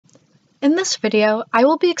In this video, I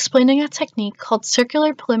will be explaining a technique called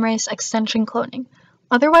circular polymerase extension cloning,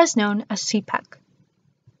 otherwise known as CPEC.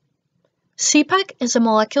 CPEC is a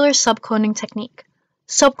molecular subcloning technique.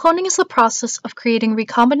 Subcloning is the process of creating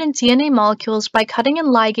recombinant DNA molecules by cutting and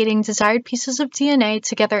ligating desired pieces of DNA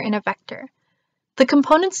together in a vector. The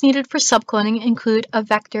components needed for subcloning include a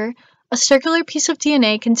vector, a circular piece of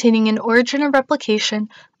DNA containing an origin of replication,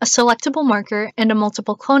 a selectable marker, and a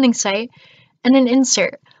multiple cloning site, and an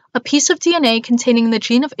insert, a piece of DNA containing the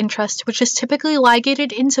gene of interest, which is typically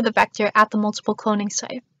ligated into the vector at the multiple cloning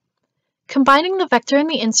site. Combining the vector and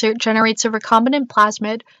the insert generates a recombinant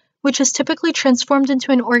plasmid, which is typically transformed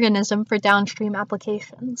into an organism for downstream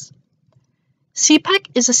applications. CPEC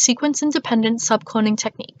is a sequence-independent subcloning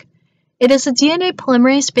technique. It is a DNA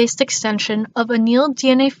polymerase-based extension of annealed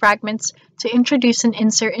DNA fragments to introduce an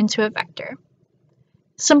insert into a vector.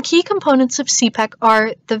 Some key components of CPEC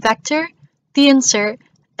are the vector, the insert,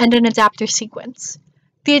 and an adapter sequence.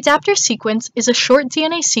 The adapter sequence is a short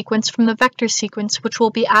DNA sequence from the vector sequence which will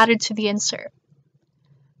be added to the insert.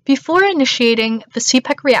 Before initiating the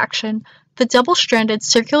CPEC reaction, the double-stranded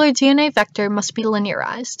circular DNA vector must be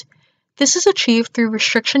linearized. This is achieved through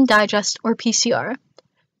restriction digest or PCR.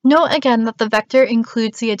 Note again that the vector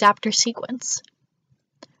includes the adapter sequence.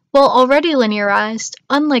 While already linearized,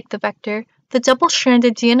 unlike the vector, the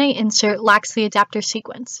double-stranded DNA insert lacks the adapter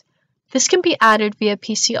sequence. This can be added via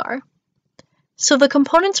PCR. So the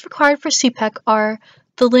components required for CPEC are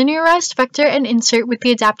the linearized vector and insert with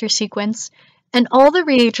the adapter sequence, and all the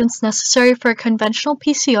reagents necessary for a conventional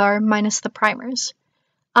PCR minus the primers.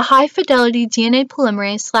 A high-fidelity DNA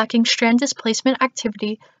polymerase lacking strand displacement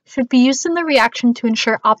activity should be used in the reaction to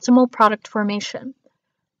ensure optimal product formation.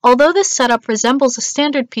 Although this setup resembles a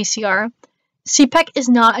standard PCR, CPEC is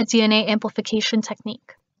not a DNA amplification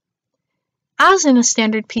technique. As in a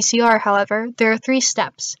standard PCR, however, there are three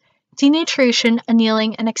steps: denaturation,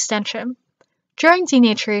 annealing, and extension. During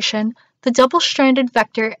denaturation, the double-stranded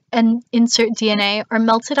vector and insert DNA are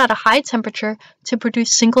melted at a high temperature to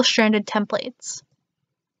produce single-stranded templates.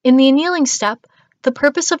 In the annealing step, the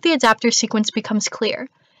purpose of the adapter sequence becomes clear.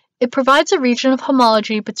 It provides a region of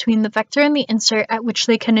homology between the vector and the insert at which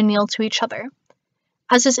they can anneal to each other.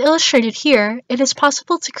 As is illustrated here, it is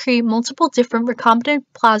possible to create multiple different recombinant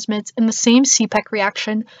plasmids in the same CPEC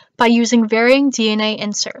reaction by using varying DNA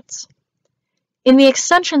inserts. In the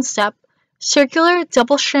extension step, circular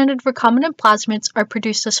double-stranded recombinant plasmids are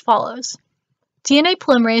produced as follows. DNA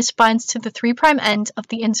polymerase binds to the 3' end of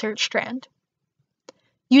the insert strand.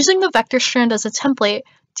 Using the vector strand as a template,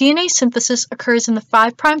 DNA synthesis occurs in the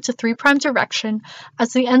 5' to 3' direction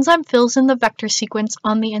as the enzyme fills in the vector sequence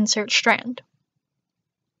on the insert strand.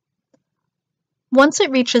 Once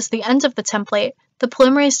it reaches the end of the template, the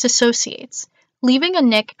polymerase dissociates, leaving a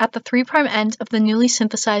nick at the 3' end of the newly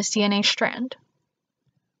synthesized DNA strand.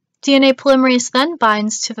 DNA polymerase then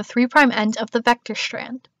binds to the 3' end of the vector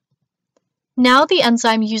strand. Now the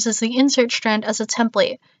enzyme uses the insert strand as a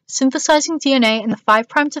template, synthesizing DNA in the 5'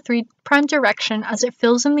 to 3' direction as it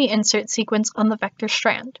fills in the insert sequence on the vector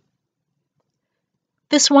strand.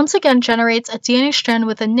 This once again generates a DNA strand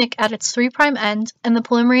with a nick at its 3' end, and the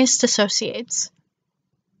polymerase dissociates.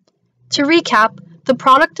 To recap, the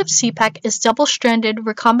product of CPEC is double-stranded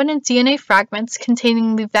recombinant DNA fragments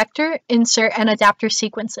containing the vector, insert, and adapter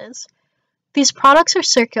sequences. These products are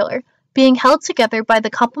circular, being held together by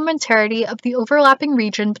the complementarity of the overlapping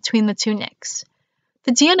region between the two nicks.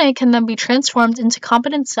 The DNA can then be transformed into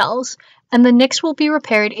competent cells, and the nicks will be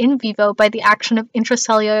repaired in vivo by the action of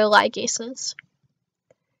intracellular ligases.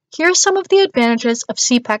 Here are some of the advantages of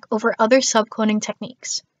CPEC over other subcloning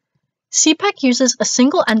techniques. CPEC uses a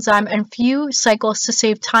single enzyme and few cycles to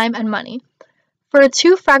save time and money. For a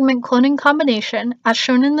 2-fragment cloning combination, as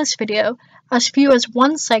shown in this video, as few as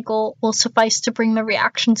 1 cycle will suffice to bring the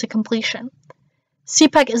reaction to completion.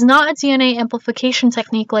 CPEC is not a DNA amplification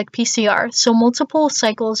technique like PCR, so multiple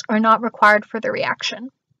cycles are not required for the reaction.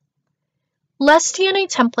 Less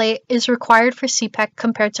DNA template is required for CPEC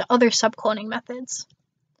compared to other subcloning methods.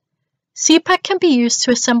 CPEC can be used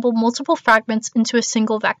to assemble multiple fragments into a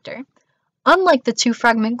single vector. Unlike the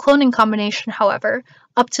 2-fragment cloning combination, however,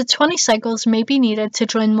 up to 20 cycles may be needed to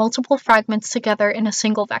join multiple fragments together in a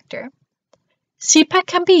single vector. CPEC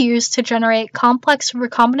can be used to generate complex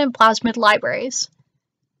recombinant plasmid libraries,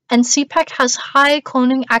 and CPEC has high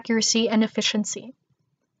cloning accuracy and efficiency.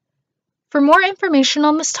 For more information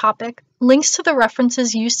on this topic, links to the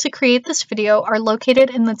references used to create this video are located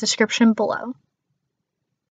in the description below.